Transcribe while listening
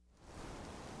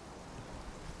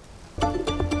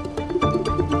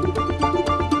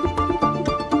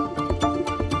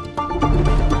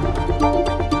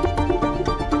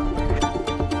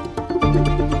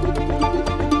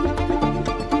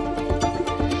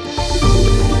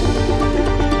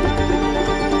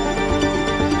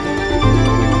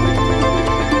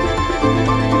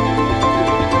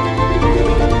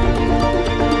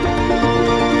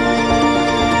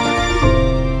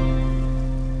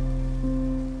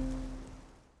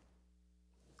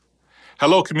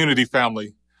Hello, community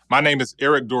family. My name is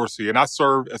Eric Dorsey, and I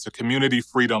serve as a community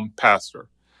freedom pastor.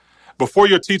 Before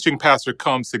your teaching pastor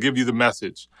comes to give you the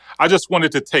message, I just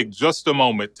wanted to take just a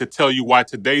moment to tell you why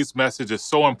today's message is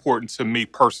so important to me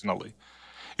personally.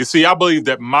 You see, I believe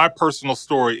that my personal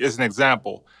story is an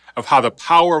example of how the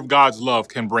power of God's love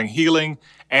can bring healing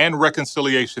and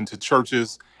reconciliation to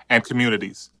churches and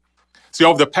communities. See,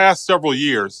 over the past several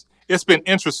years, it's been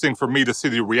interesting for me to see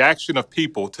the reaction of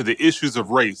people to the issues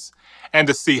of race and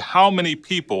to see how many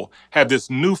people have this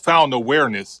newfound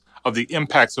awareness of the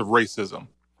impacts of racism.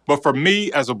 But for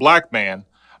me as a Black man,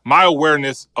 my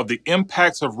awareness of the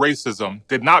impacts of racism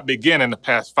did not begin in the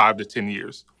past 5 to 10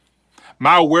 years.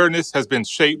 My awareness has been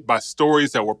shaped by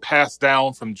stories that were passed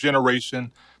down from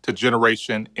generation to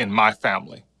generation in my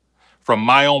family, from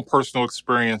my own personal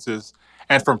experiences,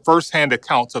 and from firsthand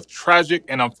accounts of tragic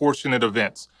and unfortunate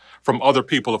events from other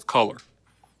people of color.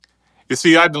 You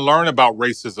see, I didn't learn about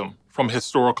racism from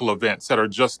historical events that are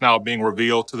just now being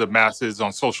revealed to the masses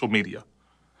on social media.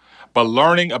 But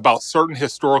learning about certain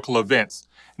historical events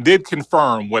did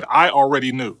confirm what I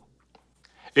already knew.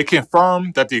 It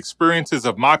confirmed that the experiences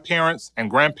of my parents and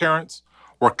grandparents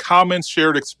were common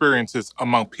shared experiences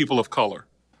among people of color.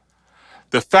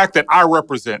 The fact that I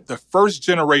represent the first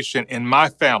generation in my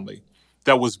family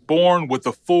that was born with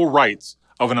the full rights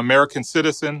of an American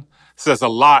citizen says a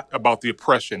lot about the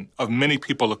oppression of many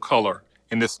people of color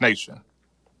in this nation.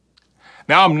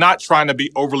 Now, I'm not trying to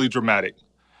be overly dramatic,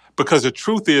 because the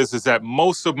truth is that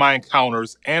most of my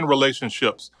encounters and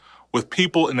relationships with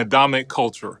people in the dominant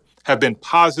culture have been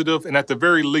positive and at the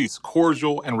very least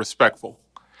cordial and respectful.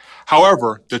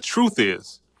 However, the truth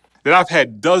is that I've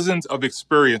had dozens of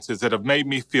experiences that have made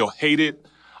me feel hated,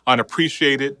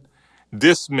 unappreciated,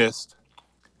 dismissed,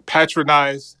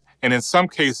 patronized, and in some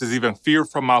cases even feared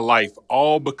for my life,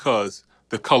 all because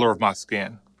the color of my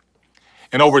skin.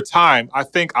 And over time, I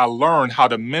think I learned how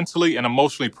to mentally and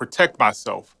emotionally protect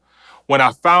myself when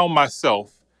I found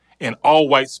myself in all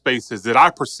white spaces that I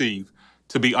perceive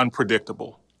to be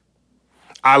unpredictable.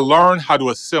 I learned how to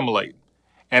assimilate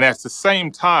and at the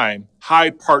same time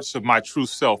hide parts of my true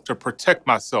self to protect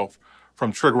myself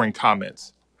from triggering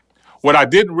comments. What I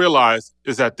didn't realize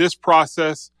is that this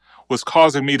process was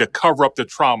causing me to cover up the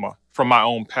trauma from my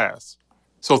own past.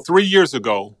 So 3 years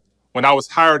ago, when I was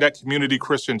hired at Community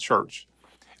Christian Church,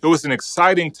 it was an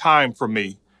exciting time for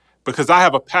me because I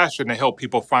have a passion to help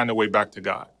people find their way back to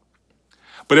God.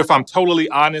 But if I'm totally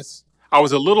honest, I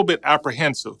was a little bit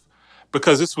apprehensive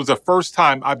because this was the first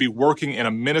time I'd be working in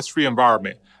a ministry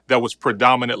environment that was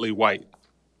predominantly white.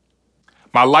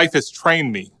 My life has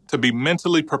trained me to be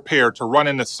mentally prepared to run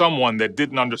into someone that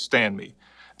didn't understand me,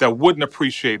 that wouldn't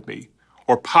appreciate me,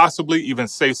 or possibly even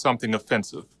say something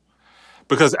offensive.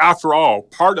 Because after all,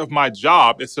 part of my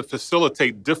job is to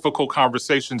facilitate difficult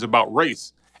conversations about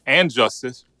race and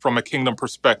justice from a kingdom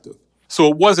perspective. So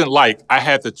it wasn't like I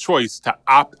had the choice to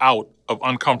opt out of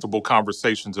uncomfortable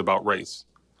conversations about race.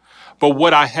 But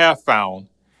what I have found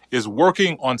is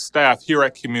working on staff here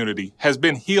at Community has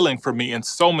been healing for me in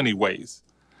so many ways.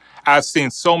 I've seen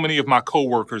so many of my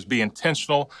coworkers be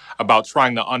intentional about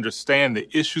trying to understand the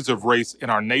issues of race in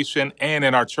our nation and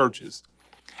in our churches.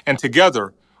 And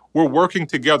together, we're working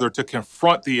together to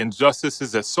confront the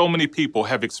injustices that so many people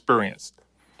have experienced.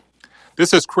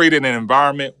 This has created an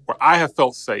environment where I have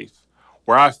felt safe,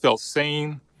 where I felt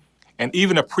seen, and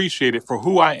even appreciated for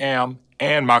who I am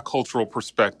and my cultural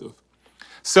perspective.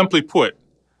 Simply put,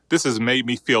 this has made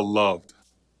me feel loved.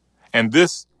 And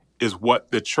this is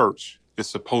what the church is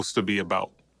supposed to be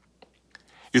about.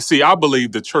 You see, I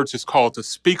believe the church is called to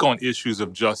speak on issues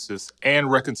of justice and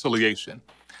reconciliation,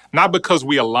 not because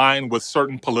we align with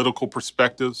certain political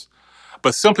perspectives,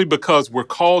 but simply because we're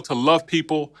called to love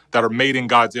people that are made in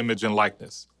God's image and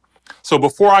likeness. So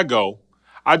before I go,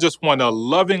 I just want to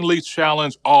lovingly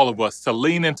challenge all of us to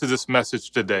lean into this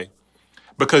message today,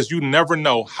 because you never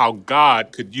know how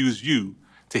God could use you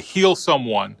to heal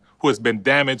someone who has been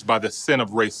damaged by the sin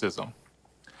of racism.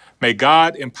 May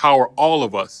God empower all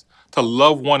of us to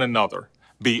love one another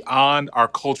beyond our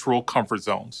cultural comfort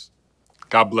zones.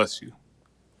 God bless you.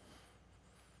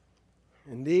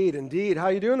 Indeed, indeed. How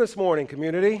you doing this morning,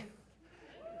 community?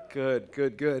 Good,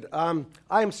 good, good. I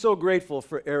am so grateful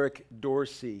for Eric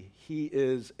Dorsey. He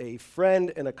is a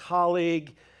friend and a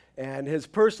colleague and has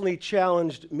personally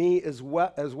challenged me as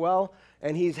well.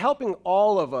 And he's helping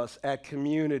all of us at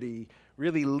Community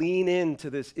really lean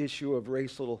into this issue of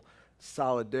racial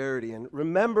solidarity. And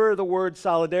remember the word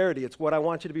solidarity. It's what I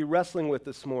want you to be wrestling with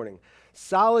this morning.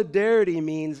 Solidarity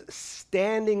means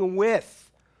standing with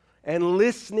and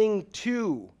listening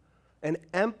to and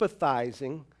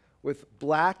empathizing with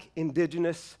Black,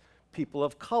 Indigenous people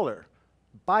of color,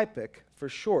 BIPOC for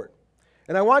short.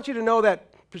 And I want you to know that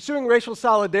pursuing racial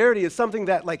solidarity is something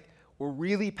that, we're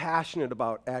really passionate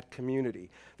about at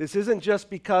Community. This isn't just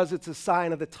because it's a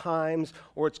sign of the times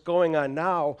or it's going on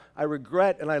now. I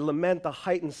regret and I lament the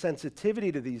heightened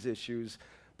sensitivity to these issues,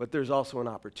 but there's also an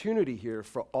opportunity here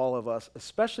for all of us,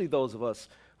 especially those of us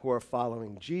who are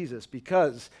following Jesus,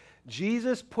 because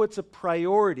Jesus puts a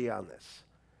priority on this.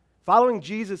 Following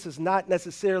Jesus is not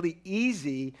necessarily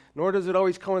easy, nor does it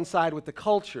always coincide with the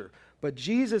culture. But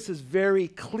Jesus is very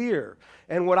clear.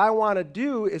 And what I want to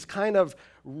do is kind of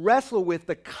wrestle with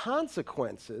the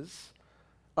consequences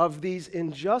of these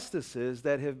injustices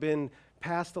that have been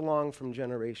passed along from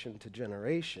generation to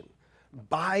generation.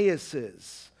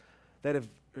 Biases that have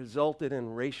resulted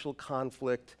in racial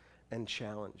conflict and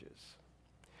challenges.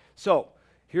 So,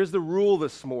 here's the rule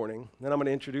this morning, then I'm going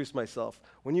to introduce myself.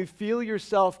 When you feel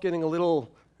yourself getting a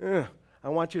little, I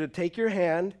want you to take your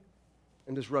hand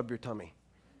and just rub your tummy.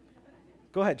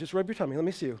 Go ahead, just rub your tummy. Let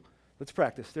me see you. Let's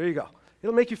practice. There you go.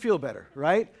 It'll make you feel better,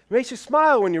 right? It makes you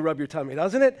smile when you rub your tummy,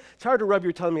 doesn't it? It's hard to rub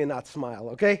your tummy and not smile,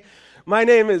 okay? My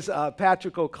name is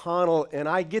Patrick O'Connell, and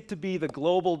I get to be the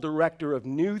global director of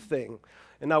New Thing.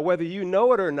 And now, whether you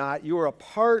know it or not, you are a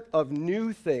part of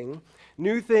New Thing.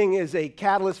 New Thing is a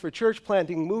catalyst for church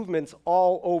planting movements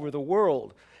all over the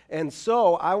world. And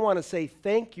so I want to say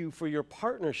thank you for your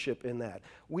partnership in that.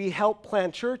 We help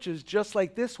plant churches just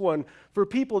like this one for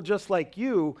people just like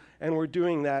you, and we're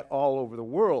doing that all over the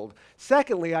world.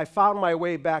 Secondly, I found my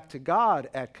way back to God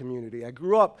at Community. I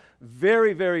grew up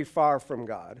very, very far from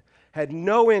God, had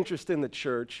no interest in the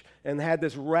church, and had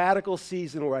this radical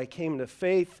season where I came to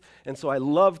faith, and so I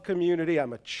love Community.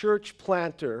 I'm a church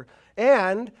planter.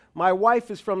 And my wife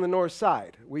is from the north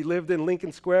side. We lived in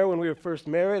Lincoln Square when we were first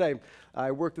married.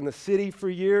 I worked in the city for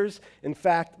years. In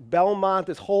fact, Belmont,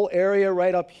 this whole area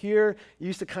right up here,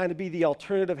 used to kind of be the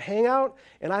alternative hangout,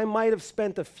 and I might have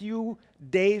spent a few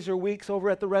days or weeks over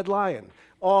at the Red Lion,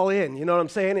 all in, you know what I'm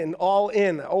saying? And all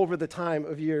in over the time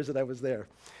of years that I was there.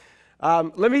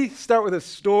 Let me start with a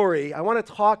story. I want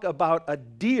to talk about a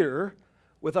deer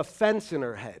with a fence in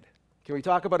her head. Can we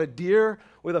talk about a deer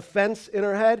with a fence in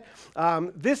her head?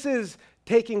 This is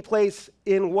taking place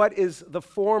in what is the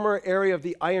former area of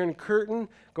the Iron Curtain,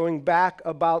 going back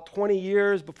about 20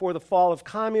 years before the fall of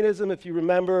communism. If you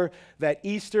remember that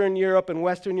Eastern Europe and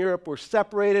Western Europe were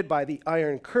separated by the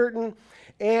Iron Curtain,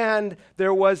 and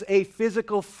there was a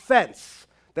physical fence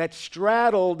that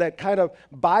straddled, that kind of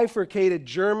bifurcated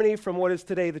Germany from what is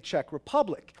today the Czech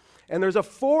Republic. And there's a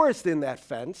forest in that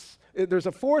fence. There's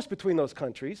a forest between those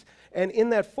countries, and in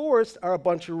that forest are a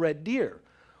bunch of red deer.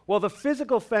 Well, the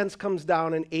physical fence comes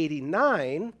down in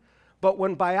 '89, but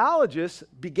when biologists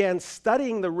began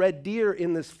studying the red deer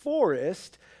in this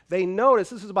forest, they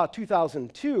noticed, this is about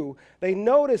 2002, they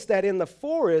noticed that in the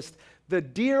forest, the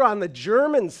deer on the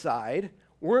German side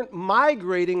weren't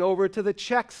migrating over to the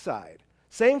Czech side.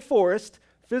 Same forest,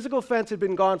 physical fence had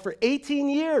been gone for 18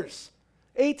 years.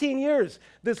 18 years.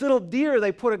 This little deer,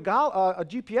 they put a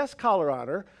GPS collar on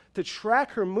her to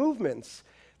track her movements.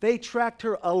 They tracked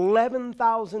her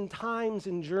 11,000 times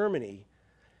in Germany,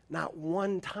 not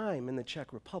one time in the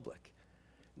Czech Republic.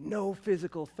 No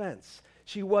physical fence.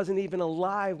 She wasn't even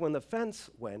alive when the fence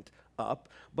went up,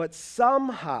 but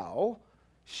somehow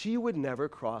she would never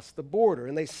cross the border.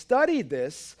 And they studied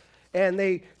this, and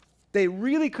they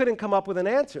really couldn't come up with an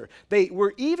answer. They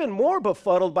were even more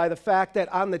befuddled by the fact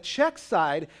that on the Czech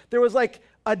side, there was like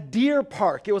a deer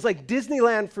park. It was like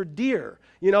Disneyland for deer.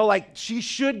 You know, like she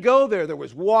should go there. There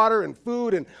was water and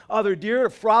food and other deer to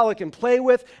frolic and play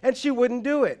with, and she wouldn't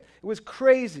do it. It was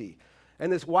crazy.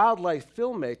 And this wildlife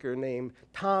filmmaker named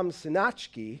Tom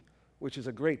Synacki, which is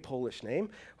a great Polish name,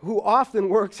 who often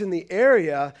works in the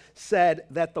area, said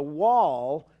that the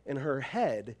wall in her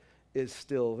head is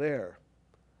still there.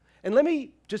 And let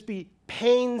me just be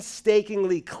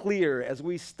painstakingly clear as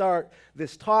we start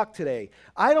this talk today.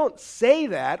 I don't say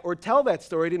that or tell that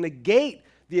story to negate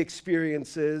the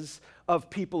experiences of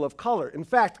people of color. In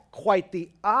fact, quite the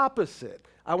opposite.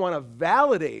 I want to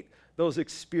validate those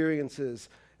experiences,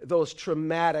 those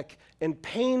traumatic and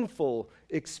painful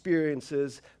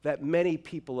experiences that many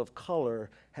people of color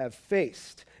have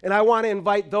faced. And I want to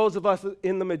invite those of us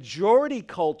in the majority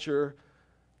culture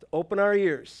to open our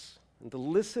ears and to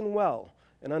listen well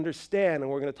and understand,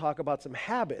 and we're going to talk about some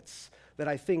habits that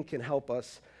I think can help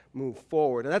us move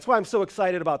forward. And that's why I'm so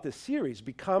excited about this series,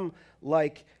 Become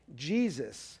Like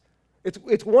Jesus.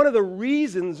 It's one of the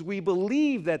reasons we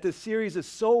believe that this series is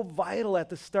so vital at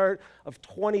the start of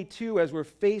 22 as we're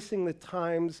facing the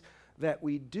times that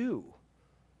we do.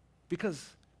 Because,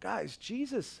 guys,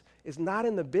 Jesus is not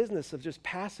in the business of just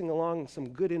passing along some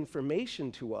good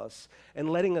information to us and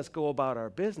letting us go about our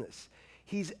business.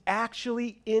 He's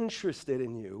actually interested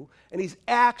in you, and he's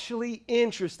actually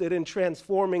interested in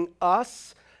transforming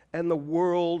us and the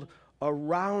world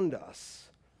around us.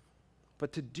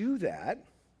 But to do that,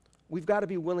 we've got to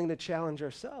be willing to challenge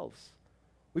ourselves.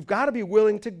 We've got to be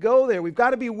willing to go there. We've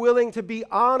got to be willing to be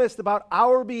honest about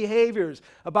our behaviors,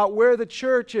 about where the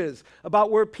church is,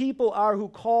 about where people are who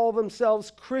call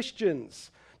themselves Christians.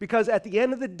 Because at the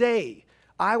end of the day,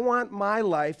 I want my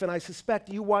life, and I suspect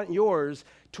you want yours,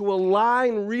 to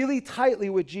align really tightly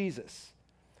with Jesus.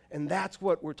 And that's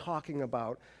what we're talking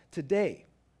about today.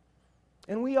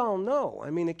 And we all know,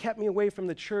 it kept me away from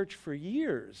the church for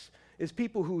years, is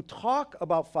people who talk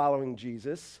about following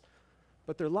Jesus,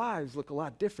 but their lives look a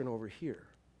lot different over here.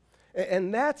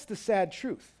 And that's the sad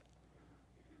truth.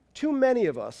 Too many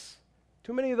of us,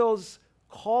 too many of those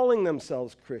calling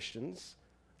themselves Christians,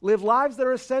 live lives that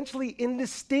are essentially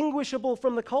indistinguishable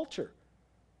from the culture.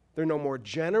 They're no more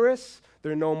generous,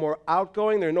 they're no more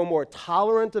outgoing, they're no more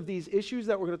tolerant of these issues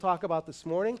that we're going to talk about this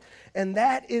morning, and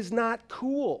that is not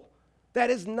cool. That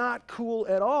is not cool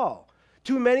at all.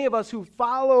 Too many of us who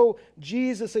follow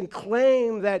Jesus and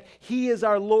claim that he is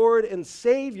our Lord and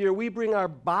Savior, we bring our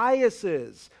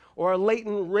biases or our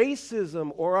latent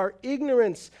racism or our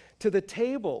ignorance to the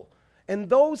table. And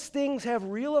those things have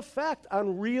real effect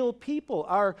on real people,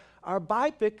 our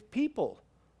BIPOC people,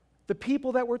 the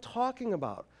people that we're talking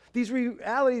about. These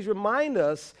realities remind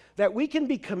us that we can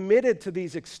be committed to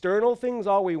these external things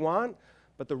all we want,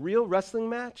 but the real wrestling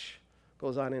match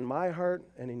goes on in my heart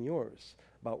and in yours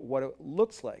about what it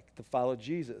looks like to follow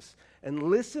Jesus and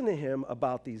listen to him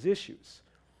about these issues.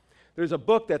 There's a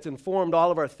book that's informed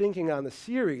all of our thinking on the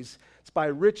series. It's by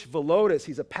Rich Villodas.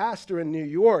 He's a pastor in New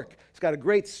York. He's got a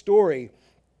great story.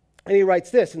 And he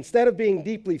writes this: instead of being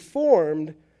deeply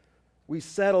formed, we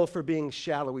settle for being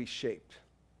shallowly shaped.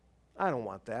 I don't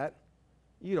want that.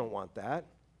 You don't want that.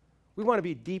 We want to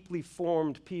be deeply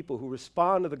formed people who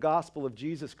respond to the gospel of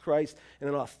Jesus Christ in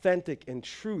an authentic and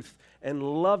truth and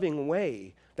loving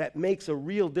way that makes a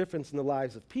real difference in the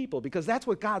lives of people, because that's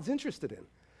what God's interested in.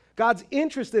 God's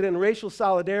interested in racial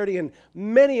solidarity and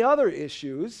many other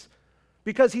issues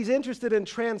because he's interested in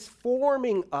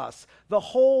transforming us, the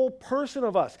whole person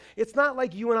of us. It's not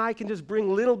like you and I can just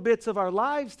bring little bits of our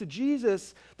lives to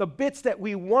Jesus, the bits that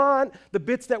we want, the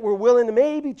bits that we're willing to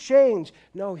maybe change.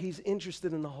 No, he's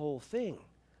interested in the whole thing,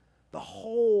 the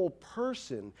whole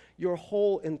person, your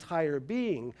whole entire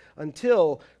being,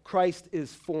 until Christ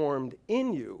is formed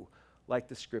in you, like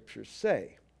the scriptures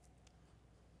say.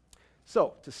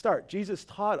 So, to start, Jesus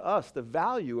taught us the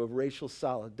value of racial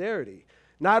solidarity.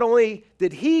 Not only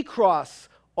did he cross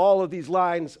all of these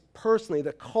lines personally,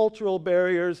 the cultural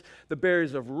barriers, the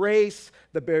barriers of race,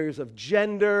 the barriers of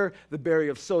gender, the barrier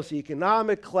of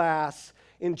socioeconomic class,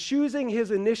 in choosing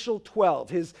his initial 12,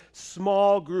 his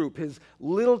small group, his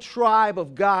little tribe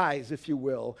of guys, if you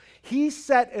will, he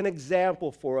set an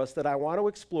example for us that I want to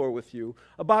explore with you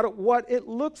about what it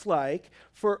looks like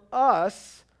for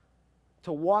us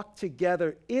to walk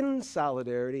together in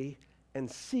solidarity and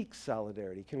seek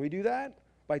solidarity. Can we do that?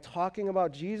 By talking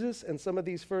about Jesus and some of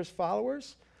these first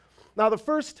followers? Now, the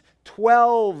first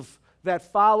 12 that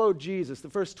followed Jesus, the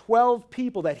first 12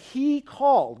 people that he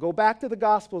called, go back to the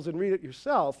Gospels and read it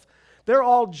yourself, they're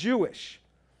all Jewish.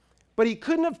 But he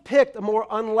couldn't have picked a more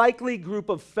unlikely group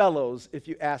of fellows, if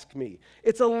you ask me.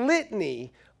 It's a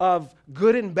litany of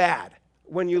good and bad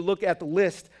when you look at the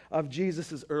list of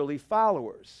Jesus' early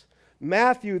followers.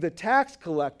 Matthew, the tax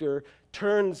collector,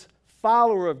 turns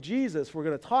follower of Jesus. We're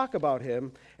going to talk about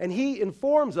him, and he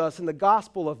informs us in the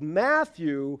Gospel of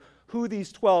Matthew who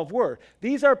these 12 were.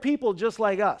 These are people just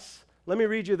like us. Let me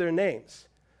read you their names.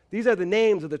 These are the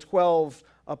names of the 12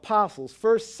 apostles.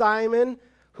 First, Simon,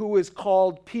 who is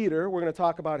called Peter. We're going to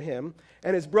talk about him.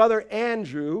 And his brother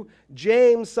Andrew,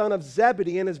 James, son of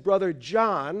Zebedee, and his brother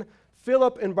John,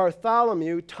 Philip and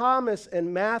Bartholomew, Thomas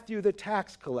and Matthew, the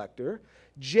tax collector,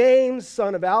 James,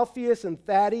 son of Alphaeus and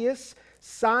Thaddeus,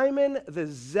 Simon the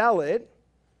Zealot,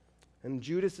 and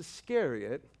Judas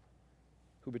Iscariot,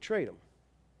 who betrayed him.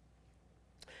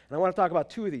 And I want to talk about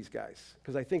two of these guys,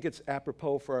 because I think it's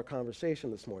apropos for our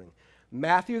conversation this morning.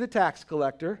 Matthew the tax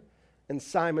collector and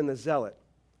Simon the Zealot.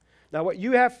 Now, what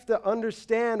you have to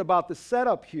understand about the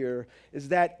setup here is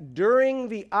that during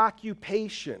the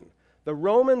occupation, the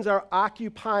Romans are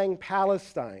occupying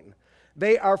Palestine.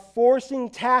 They are forcing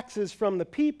taxes from the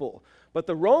people, but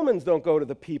the Romans don't go to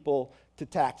the people to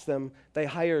tax them. They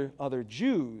hire other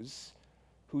Jews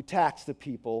who tax the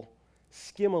people,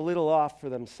 skim a little off for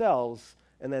themselves,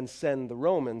 and then send the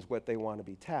Romans what they want to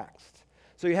be taxed.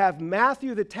 So you have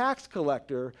Matthew the tax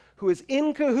collector, who is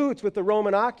in cahoots with the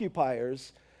Roman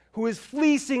occupiers, who is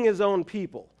fleecing his own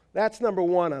people. That's number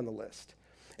one on the list.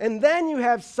 And then you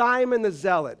have Simon the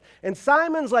Zealot. And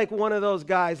Simon's like one of those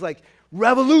guys, like,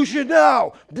 revolution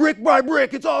now, brick by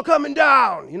brick, it's all coming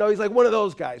down. You know, he's like one of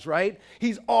those guys, right?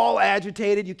 He's all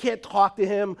agitated. You can't talk to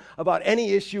him about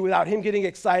any issue without him getting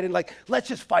excited, like, let's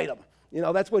just fight him. You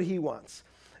know, that's what he wants.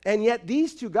 And yet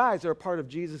these two guys are a part of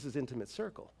Jesus' intimate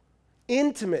circle.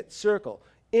 Intimate circle,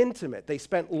 intimate. They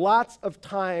spent lots of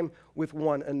time with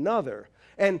one another.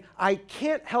 And I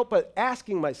can't help but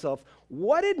asking myself,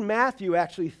 what did Matthew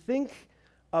actually think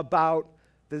about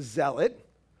the zealot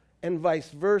and vice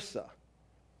versa?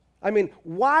 I mean,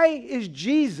 why is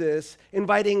Jesus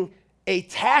inviting a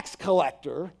tax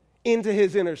collector into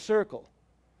his inner circle?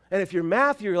 And if you're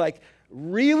Matthew, you're like,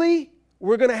 really?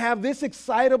 We're going to have this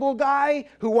excitable guy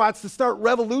who wants to start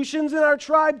revolutions in our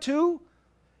tribe too?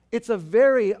 It's a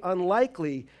very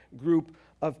unlikely group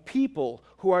of people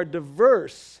who are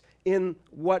diverse in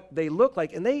what they look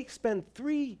like. And they spend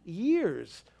 3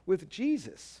 years with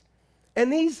Jesus. And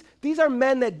these are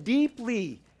men that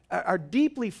are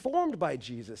deeply formed by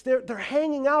Jesus. They're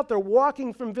hanging out. They're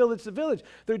walking from village to village.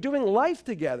 They're doing life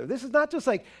together. This is not just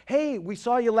like, hey, we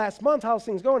saw you last month. How's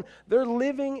things going? They're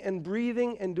living and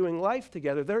breathing and doing life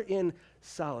together. They're in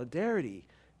solidarity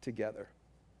together.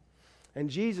 And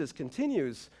Jesus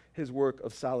continues his work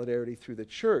of solidarity through the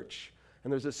church.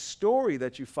 And there's a story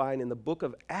that you find in the book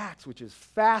of Acts, which is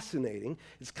fascinating.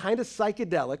 It's kind of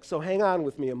psychedelic, so hang on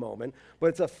with me a moment. But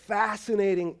it's a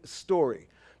fascinating story.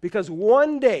 Because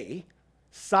one day,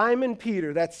 Simon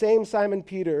Peter, that same Simon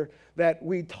Peter that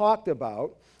we talked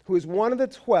about, who is one of the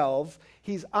 12,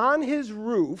 he's on his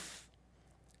roof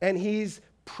and he's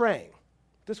praying.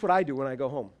 This is what I do when I go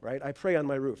home, right? I pray on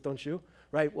my roof, don't you?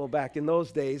 Right? Well, back in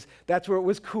those days, that's where it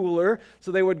was cooler.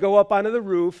 So they would go up onto the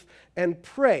roof and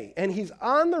pray. And he's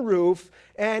on the roof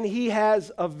and he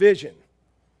has a vision.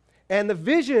 And the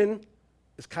vision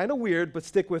is kind of weird, but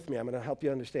stick with me. I'm going to help you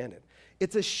understand it.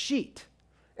 It's a sheet.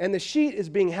 And the sheet is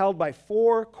being held by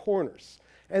 4 corners.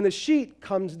 And the sheet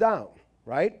comes down,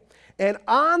 right? And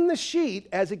on the sheet,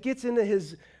 as it gets into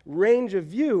his range of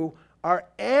view, are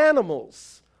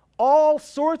animals, all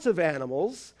sorts of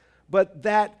animals, but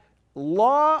that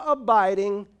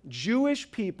law-abiding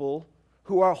Jewish people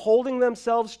who are holding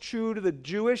themselves true to the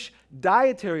Jewish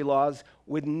dietary laws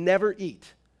would never eat.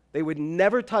 They would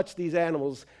never touch these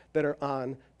animals that are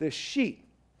on this sheet.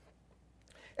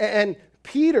 And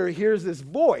Peter hears this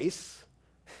voice,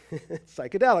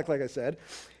 psychedelic, like I said,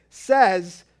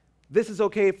 says, this is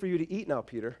okay for you to eat now,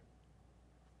 Peter.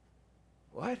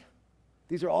 What?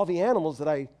 These are all the animals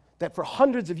that for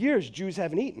hundreds of years Jews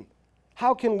haven't eaten.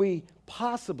 How can they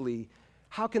possibly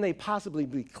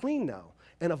be clean now?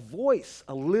 And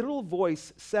a literal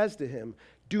voice says to him,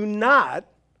 do not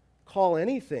call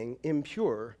anything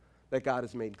impure that God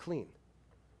has made clean.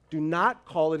 Do not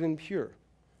call it impure.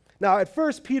 Now, at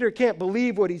first, Peter can't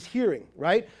believe what he's hearing,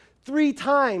 right? 3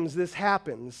 times this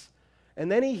happens,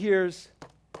 and then he hears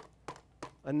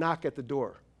a knock at the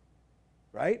door,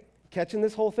 right? Catching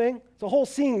this whole thing? It's a whole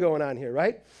scene going on here,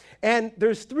 right? And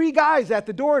there's 3 guys at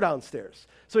the door downstairs.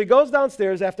 So he goes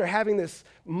downstairs after having this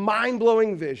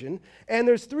mind-blowing vision, and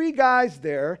there's 3 guys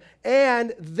there,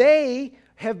 and they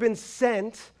have been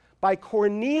sent by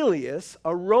Cornelius,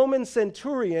 a Roman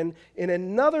centurion in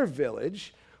another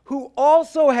village, who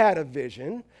also had a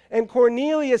vision, and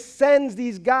Cornelius sends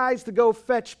these guys to go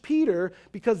fetch Peter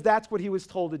because that's what he was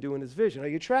told to do in his vision. Are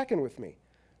you tracking with me?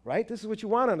 Right? This is what you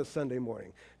want on a Sunday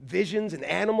morning. Visions and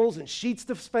animals and sheets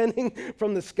suspending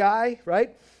from the sky,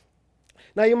 right?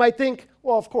 Now you might think,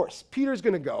 well, of course, Peter's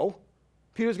going to go.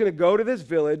 Peter's going to go to this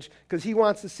village because he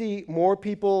wants to see more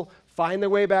people find their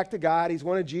way back to God. He's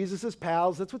one of Jesus'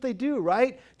 pals. That's what they do,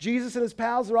 right? Jesus and his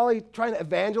pals are all trying to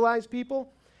evangelize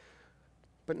people.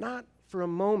 But not for a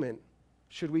moment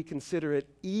should we consider it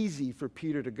easy for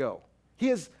Peter to go. He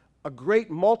has a great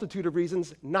multitude of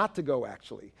reasons not to go,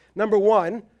 actually. Number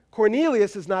one,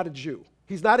 Cornelius is not a Jew.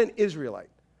 He's not an Israelite.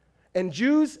 And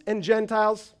Jews and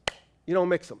Gentiles, you don't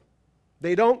mix them.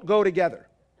 They don't go together,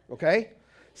 okay?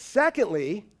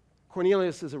 Secondly,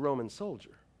 Cornelius is a Roman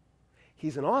soldier.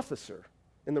 He's an officer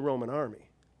in the Roman army.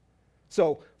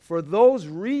 So for those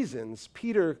reasons,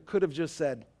 Peter could have just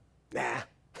said, nah,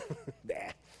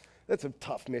 that's a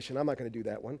tough mission. I'm not going to do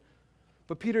that one.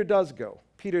 But Peter does go.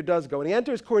 Peter does go. And he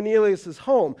enters Cornelius'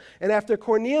 home. And after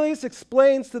Cornelius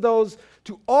explains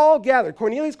to all gathered,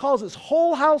 Cornelius calls his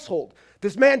whole household,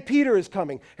 this man Peter is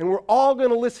coming, and we're all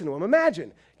going to listen to him.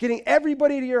 Imagine getting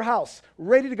everybody to your house,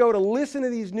 ready to go to listen to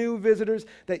these new visitors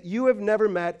that you have never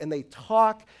met, and they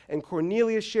talk, and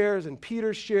Cornelius shares, and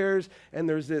Peter shares, and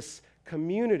there's this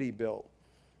community built.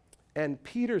 And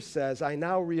Peter says, I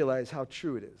now realize how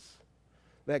true it is,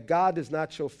 that God does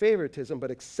not show favoritism,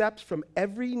 but accepts from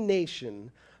every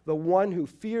nation the one who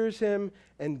fears him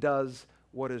and does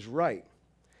what is right.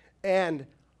 And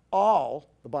all,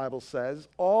 the Bible says,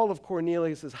 all of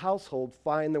Cornelius' household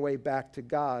find their way back to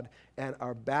God and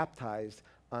are baptized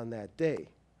on that day.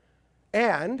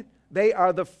 And they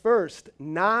are the first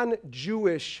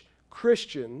non-Jewish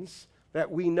Christians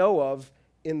that we know of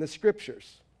in the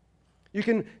Scriptures. You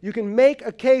can make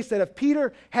a case that if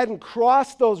Peter hadn't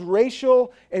crossed those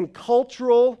racial and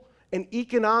cultural and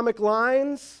economic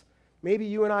lines, maybe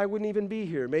you and I wouldn't even be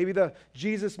here. Maybe the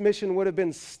Jesus mission would have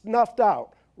been snuffed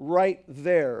out right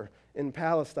there in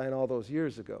Palestine all those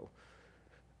years ago.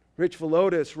 Rich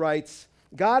Villodas writes,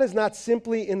 God is not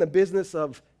simply in the business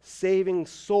of saving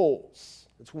souls.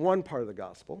 It's one part of the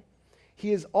gospel.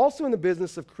 He is also in the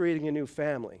business of creating a new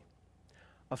family.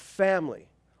 A family.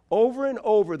 Over and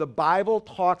over, the Bible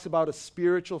talks about a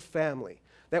spiritual family,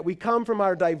 that we come from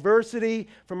our diversity,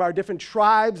 from our different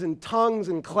tribes and tongues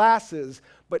and classes,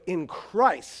 but in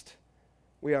Christ,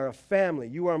 we are a family.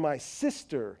 You are my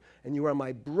sister, and you are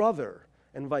my brother,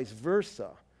 and vice versa.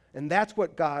 And that's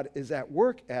what God is at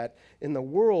work at in the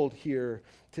world here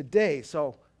today.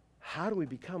 So how do we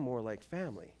become more like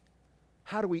family?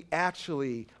 How do we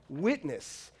actually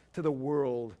witness to the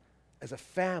world as a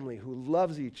family who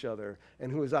loves each other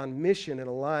and who is on mission and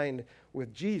aligned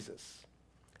with Jesus?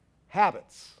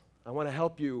 Habits. I want to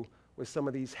help you with some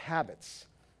of these habits.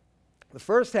 The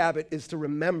first habit is to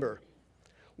remember.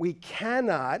 We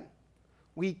cannot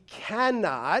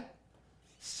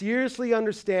seriously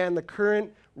understand the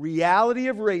current reality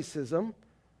of racism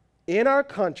in our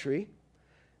country,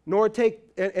 nor take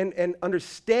and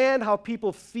understand how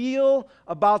people feel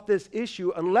about this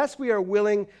issue unless we are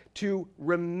willing to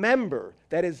remember.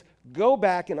 That is, go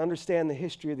back and understand the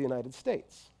history of the United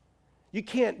States. You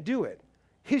can't do it.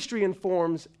 History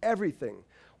informs everything.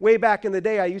 Way back in the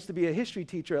day, I used to be a history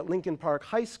teacher at Lincoln Park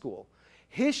High School.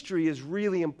 History is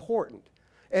really important.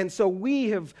 And so we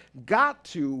have got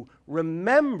to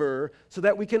remember so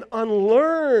that we can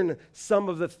unlearn some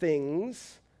of the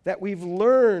things that we've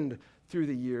learned through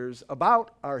the years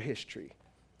about our history.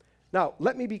 Now,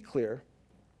 let me be clear.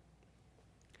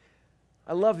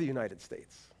 I love the United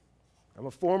States. I'm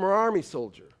a former Army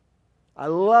soldier. I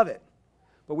love it.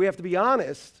 But we have to be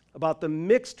honest about the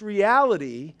mixed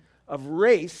reality of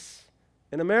race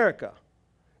in America.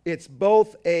 It's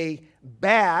both a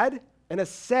bad and a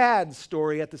sad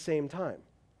story at the same time.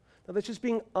 Now, that's just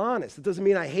being honest. It doesn't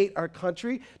mean I hate our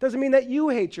country. It doesn't mean that you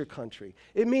hate your country.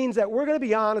 It means that we're going to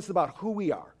be honest about who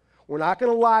we are. We're not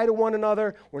going to lie to one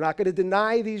another. We're not going to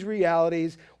deny these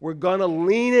realities. We're going to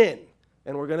lean in,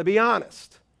 and we're going to be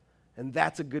honest. And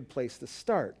that's a good place to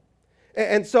start.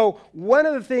 And so one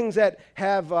of the things that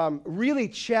have really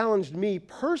challenged me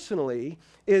personally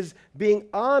is being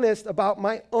honest about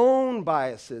my own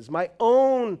biases, my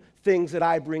own things that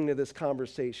I bring to this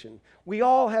conversation. We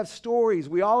all have stories.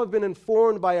 We all have been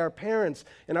informed by our parents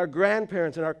and our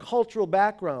grandparents and our cultural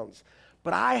backgrounds.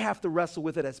 But I have to wrestle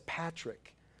with it as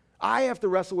Patrick. I have to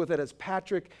wrestle with it as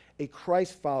Patrick, a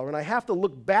Christ follower. And I have to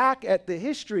look back at the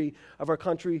history of our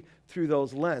country through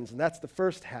those lenses. And that's the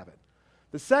first habit.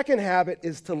 The second habit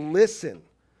is to listen.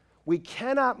 We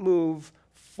cannot move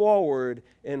forward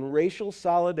in racial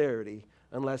solidarity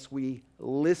unless we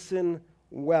listen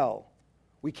well.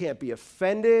 We can't be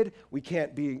offended. We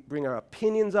can't bring our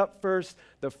opinions up first.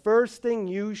 The first thing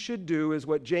you should do is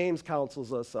what James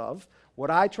counsels us of, what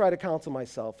I try to counsel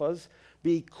myself as: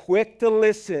 be quick to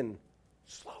listen,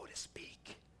 slow to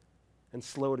speak, and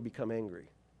slow to become angry,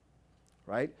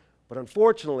 right? But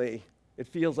unfortunately, it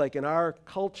feels like in our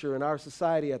culture, in our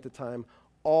society at the time,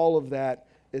 all of that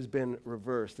has been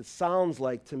reversed. It sounds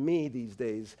like to me these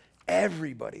days,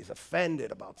 everybody's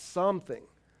offended about something.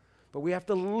 But we have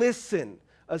to listen,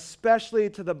 especially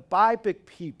to the BIPOC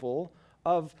people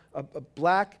of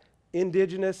Black,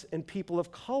 Indigenous, and people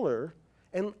of color,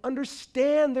 and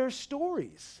understand their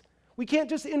stories. We can't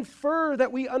just infer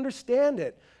that we understand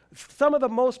it. Some of the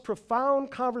most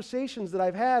profound conversations that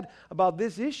I've had about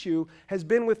this issue has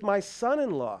been with my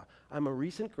son-in-law. I'm a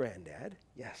recent granddad.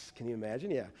 Yes, can you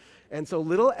imagine? Yeah. And so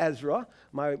little Ezra,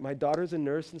 my daughter's a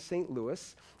nurse in St.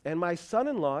 Louis, and my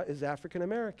son-in-law is African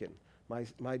American.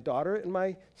 My daughter and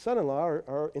my son-in-law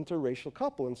are an interracial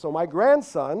couple. And so my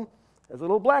grandson is a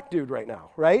little black dude right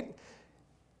now, right?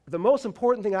 The most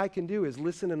important thing I can do is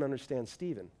listen and understand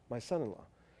Stephen, my son-in-law.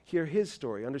 Hear his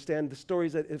story, understand the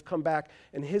stories that have come back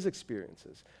and his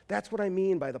experiences. That's what I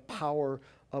mean by the power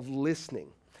of listening.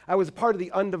 I was a part of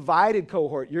the Undivided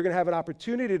cohort. You're going to have an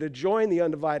opportunity to join the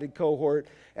Undivided cohort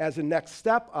as a next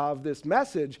step of this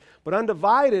message. But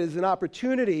Undivided is an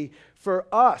opportunity for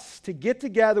us to get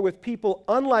together with people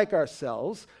unlike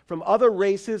ourselves from other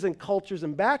races and cultures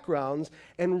and backgrounds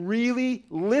and really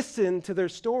listen to their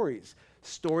stories.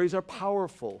 Stories are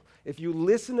powerful. If you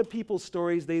listen to people's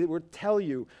stories, they will tell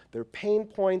you their pain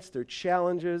points, their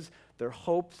challenges, their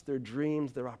hopes, their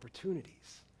dreams, their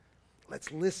opportunities.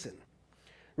 Let's listen.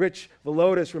 Rich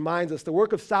Villodas reminds us the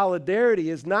work of solidarity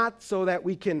is not so that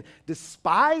we can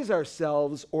despise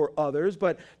ourselves or others,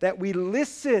 but that we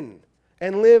listen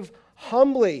and live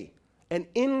humbly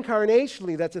and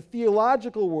incarnationally. That's a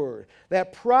theological word.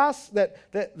 That process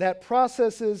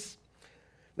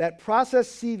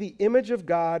see the image of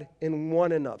God in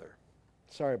one another.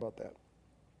 Sorry about that.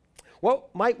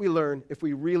 What might we learn if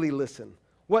we really listen?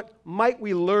 What might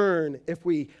we learn if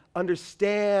we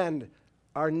understand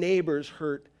our neighbor's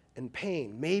hurt and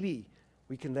pain? Maybe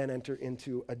we can then enter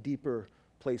into a deeper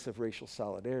place of racial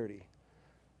solidarity.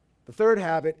 The third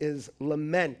habit is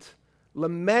lament.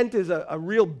 Lament is a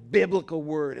real biblical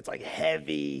word. It's like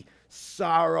heavy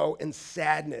sorrow and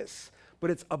sadness.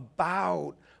 But it's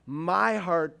about my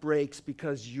heart breaks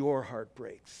because your heart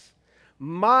breaks.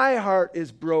 My heart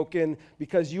is broken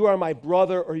because you are my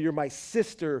brother or you're my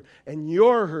sister and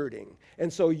you're hurting.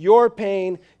 And so your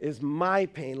pain is my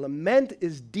pain. Lament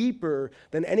is deeper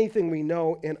than anything we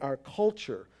know in our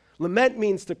culture. Lament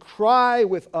means to cry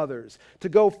with others, to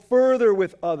go further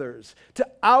with others, to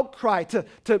outcry,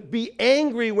 to be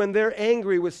angry when they're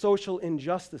angry with social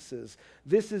injustices.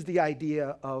 This is the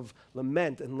idea of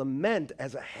lament. And lament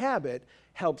as a habit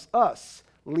helps us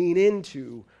lean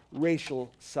into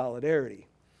racial solidarity.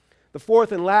 The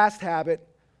fourth and last habit,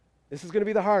 this is going to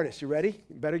be the hardest. You ready?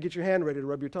 You better get your hand ready to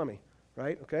rub your tummy,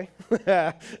 right? Okay?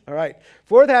 All right.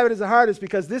 Fourth habit is the hardest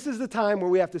because this is the time where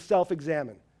we have to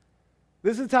self-examine.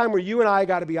 This is the time where you and I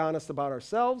got to be honest about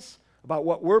ourselves, about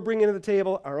what we're bringing to the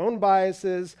table, our own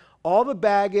biases, all the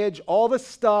baggage, all the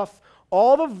stuff,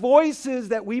 all the voices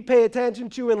that we pay attention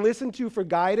to and listen to for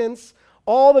guidance,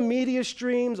 all the media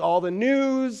streams, all the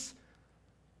news.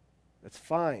 That's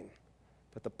fine.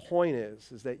 But the point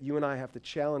is that you and I have to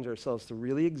challenge ourselves to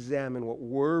really examine what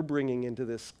we're bringing into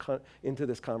this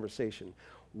conversation.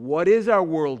 What is our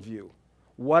worldview?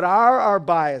 What are our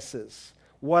biases?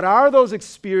 What are those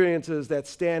experiences that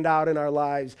stand out in our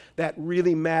lives that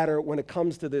really matter when it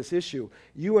comes to this issue?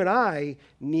 You and I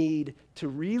need to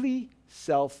really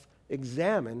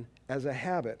self-examine as a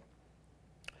habit.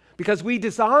 Because we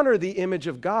dishonor the image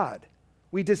of God.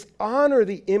 We dishonor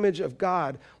the image of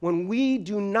God when we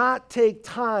do not take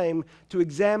time to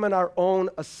examine our own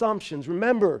assumptions.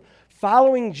 Remember,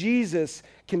 following Jesus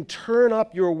can turn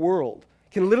up your world,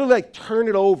 can literally like turn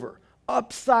it over,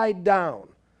 upside down.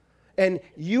 And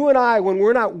you and I, when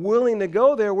we're not willing to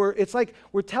go there, it's like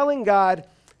we're telling God,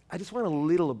 I just want a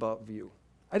little above you.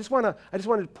 I just want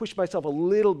to push myself a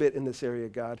little bit in this area,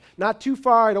 God. Not too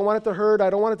far. I don't want it to hurt. I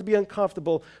don't want it to be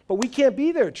uncomfortable. But we can't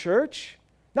be there, church.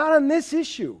 Not on this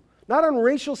issue. Not on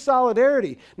racial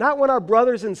solidarity. Not when our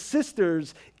brothers and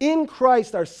sisters in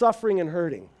Christ are suffering and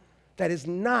hurting. That is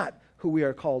not who we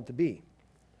are called to be.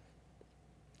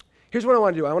 Here's what I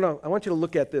want to do. I want you to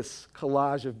look at this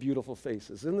collage of beautiful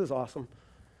faces. Isn't this awesome?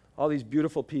 All these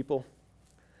beautiful people.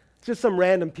 Just some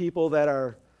random people that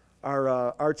our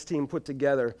arts team put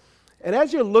together. And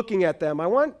as you're looking at them, I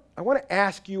want to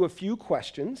ask you a few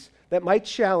questions that might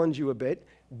challenge you a bit.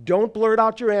 Don't blurt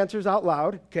out your answers out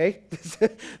loud, okay?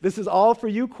 This is all for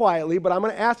you quietly, but I'm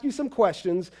going to ask you some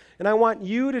questions, and I want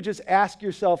you to just ask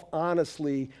yourself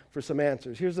honestly for some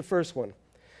answers. Here's the first one.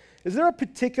 Is there a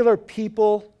particular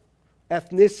people,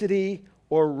 ethnicity,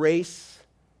 or race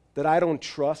that I don't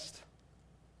trust?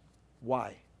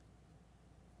 Why?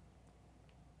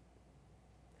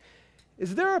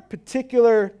 Is there a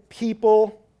particular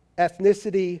people,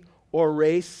 ethnicity, or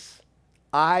race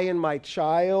I and my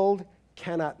child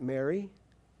cannot marry?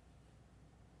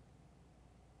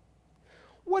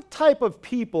 What type of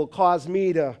people cause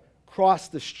me to cross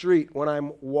the street when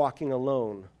I'm walking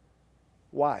alone?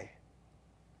 Why?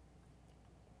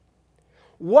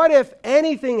 What if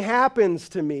anything happens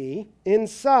to me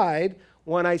inside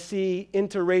when I see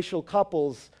interracial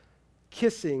couples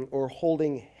kissing or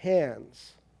holding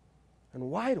hands?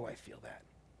 And why do I feel that?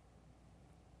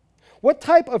 What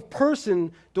type of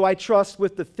person do I trust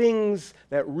with the things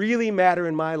that really matter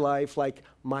in my life, like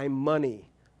my money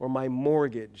or my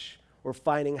mortgage or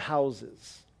finding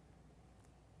houses?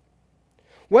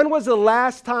 When was the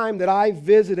last time that I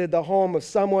visited the home of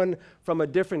someone from a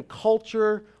different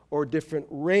culture or different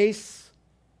race?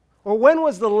 Or when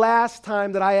was the last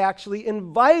time that I actually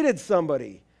invited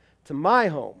somebody to my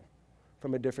home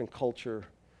from a different culture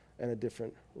and a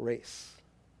different race?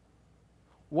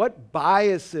 What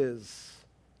biases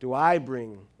do I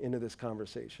bring into this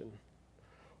conversation?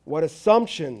 What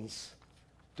assumptions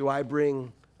do I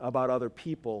bring about other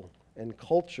people and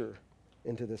culture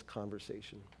into this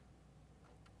conversation?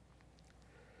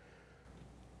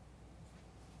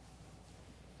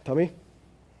 Tell me,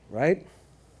 right?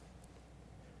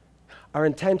 Our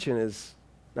intention is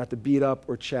not to beat up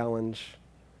or challenge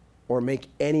or make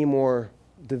any more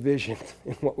division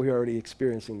in what we're already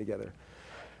experiencing together.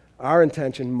 Our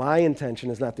intention, my intention,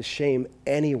 is not to shame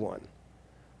anyone.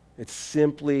 It's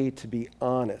simply to be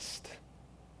honest,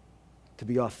 to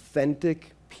be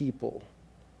authentic people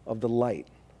of the light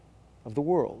of the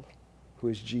world, who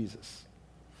is Jesus.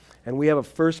 And we have a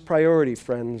first priority,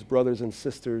 friends, brothers and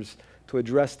sisters, to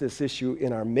address this issue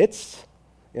in our midst,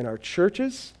 in our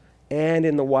churches, and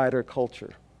in the wider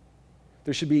culture.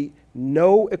 There should be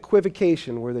no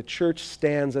equivocation where the church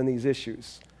stands on these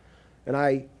issues. And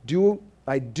I do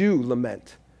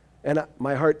lament, and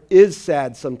my heart is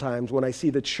sad sometimes when I see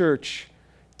the church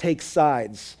take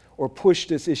sides or push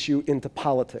this issue into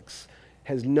politics.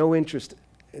 Has no interest.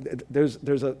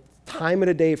 There's a time and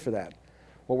a day for that.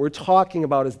 What we're talking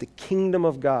about is the kingdom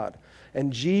of God.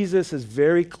 And Jesus is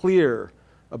very clear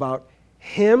about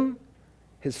him,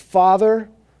 his Father,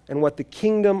 and what the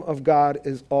kingdom of God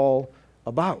is all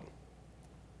about.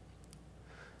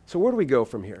 So where do we go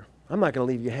from here? I'm not going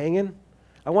to leave you hanging.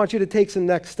 I want you to take some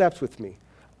next steps with me.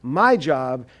 My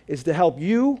job is to help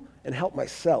you and help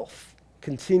myself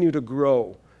continue to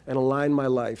grow and align my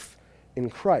life in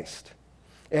Christ.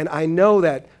 And I know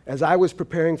that as I was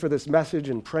preparing for this message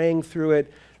and praying through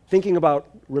it, thinking about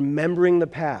remembering the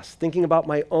past, thinking about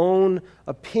my own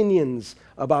opinions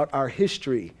about our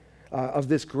history of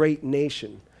this great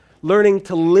nation, learning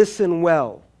to listen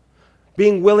well,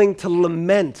 being willing to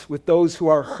lament with those who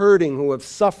are hurting, who have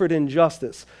suffered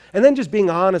injustice, and then just being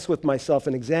honest with myself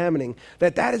and examining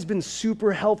that has been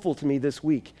super helpful to me this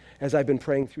week as I've been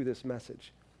praying through this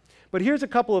message. But here's a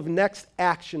couple of next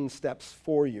action steps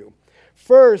for you.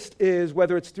 First is,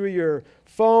 whether it's through your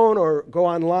phone or go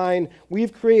online,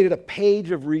 we've created a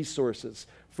page of resources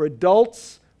for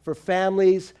adults, for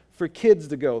families, for kids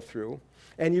to go through.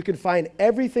 And you can find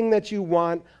everything that you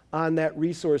want on that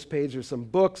resource page. There's some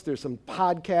books, there's some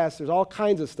podcasts, there's all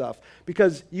kinds of stuff.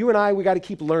 Because you and I, we got to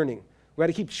keep learning. We got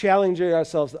to keep challenging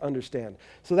ourselves to understand.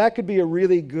 So that could be a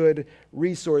really good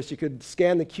resource. You could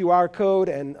scan the QR code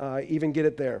and even get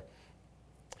it there.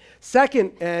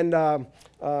 Second, and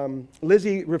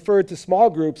Lizzie referred to small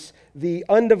groups, the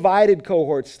undivided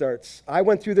cohort starts. I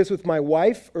went through this with my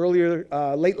wife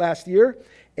late last year,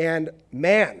 and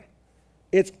man,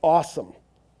 it's awesome.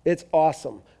 It's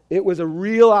awesome. It was a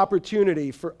real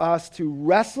opportunity for us to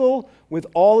wrestle with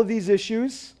all of these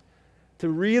issues, to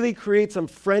really create some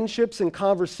friendships and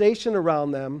conversation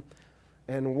around them,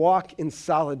 and walk in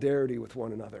solidarity with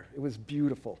one another. It was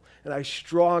beautiful. And I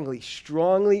strongly,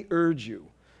 strongly urge you,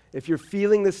 if you're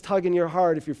feeling this tug in your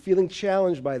heart, if you're feeling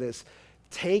challenged by this,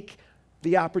 take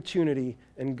the opportunity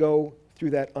and go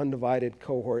through that undivided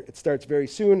cohort. It starts very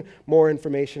soon. More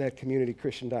information at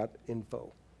communitychristian.info.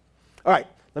 All right,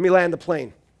 let me land the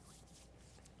plane.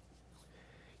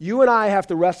 You and I have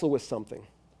to wrestle with something.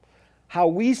 How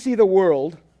we see the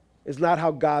world is not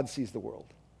how God sees the world,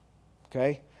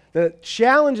 okay? The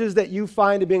challenges that you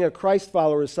find in being a Christ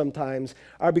follower sometimes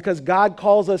are because God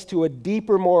calls us to a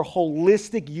deeper, more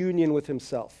holistic union with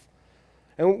himself.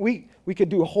 And we could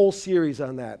do a whole series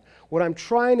on that. What I'm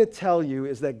trying to tell you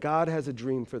is that God has a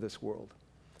dream for this world.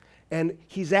 And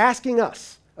he's asking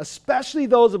us, especially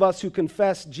those of us who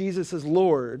confess Jesus as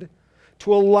Lord,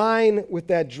 to align with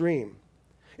that dream.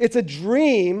 It's a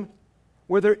dream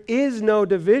where there is no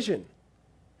division.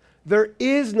 There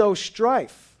is no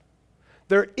strife.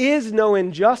 There is no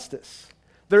injustice.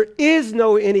 There is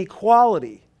no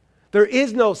inequality. There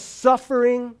is no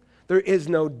suffering. There is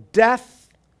no death.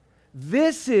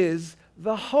 This is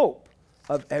the hope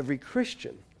of every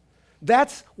Christian.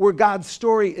 That's where God's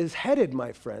story is headed,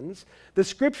 my friends. The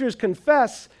scriptures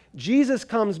confess Jesus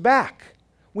comes back.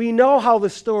 We know how the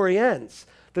story ends.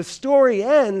 The story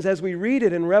ends as we read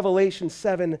it in Revelation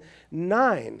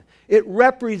 7:9. It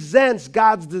represents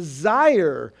God's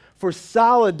desire for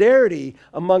solidarity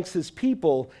amongst his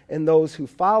people and those who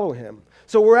follow him.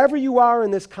 So wherever you are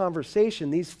in this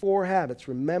conversation, these 4 habits,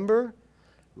 remember,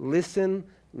 listen,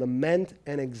 lament,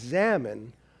 and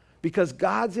examine, because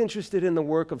God's interested in the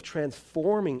work of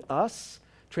transforming us,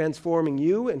 transforming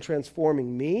you, and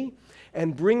transforming me,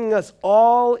 and bringing us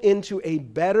all into a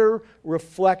better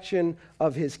reflection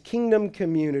of his kingdom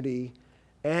community,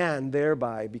 and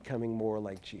thereby becoming more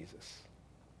like Jesus.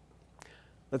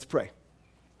 Let's pray.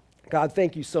 God,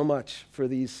 thank you so much for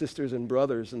these sisters and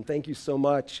brothers, and thank you so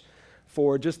much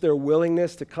for just their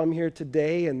willingness to come here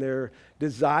today and their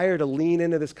desire to lean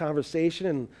into this conversation.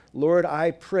 And Lord,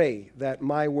 I pray that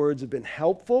my words have been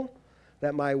helpful,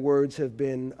 that my words have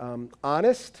been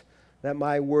honest, that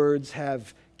my words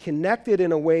have connected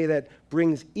in a way that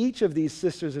brings each of these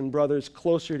sisters and brothers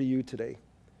closer to you today.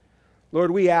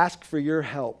 Lord, we ask for your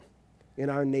help in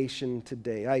our nation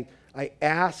today. I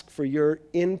ask for your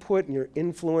input and your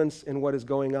influence in what is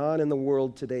going on in the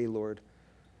world today, Lord.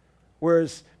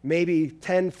 Whereas maybe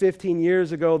 10, 15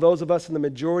 years ago, those of us in the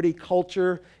majority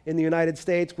culture in the United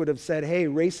States would have said, hey,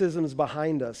 racism is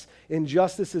behind us.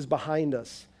 Injustice is behind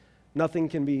us. Nothing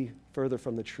can be further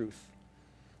from the truth.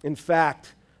 In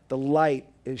fact, the light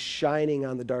is shining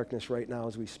on the darkness right now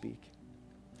as we speak.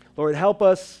 Lord, help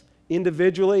us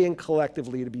individually and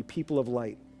collectively to be people of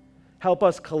light. Help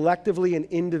us collectively and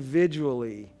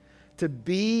individually to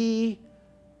be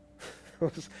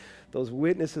those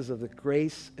witnesses of the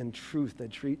grace and truth that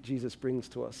Jesus brings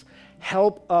to us.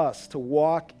 Help us to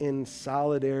walk in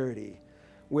solidarity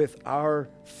with our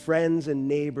friends and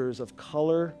neighbors of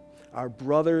color, our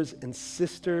brothers and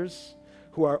sisters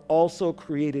who are also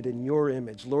created in your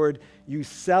image. Lord, you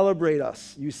celebrate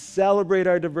us. You celebrate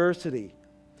our diversity.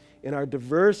 And our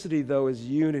diversity, though, is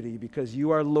unity because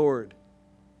you are Lord.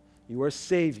 You are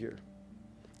Savior.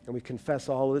 And we confess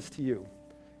all this to you.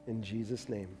 In Jesus'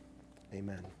 name,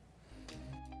 amen.